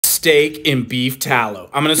steak in beef tallow.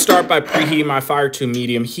 I'm going to start by preheating my fire to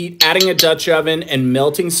medium heat, adding a Dutch oven and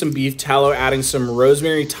melting some beef tallow, adding some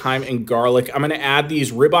rosemary, thyme, and garlic. I'm going to add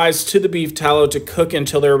these ribeyes to the beef tallow to cook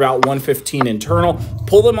until they're about 115 internal.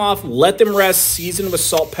 Pull them off, let them rest, season with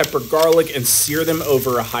salt, pepper, garlic, and sear them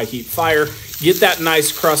over a high heat fire. Get that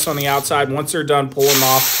nice crust on the outside. Once they're done, pull them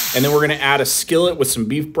off. And then we're going to add a skillet with some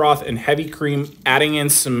beef broth and heavy cream, adding in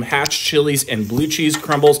some hatch chilies and blue cheese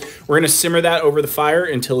crumbles. We're going to simmer that over the fire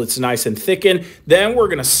until it's nice and thickened. Then we're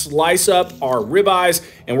going to slice up our ribeyes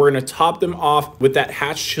and we're going to top them off with that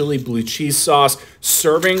hatch chili blue cheese sauce,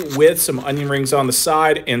 serving with some onion rings on the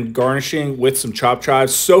side and garnishing with some chopped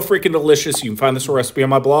chives. So freaking delicious. You can find this recipe on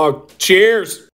my blog. Cheers.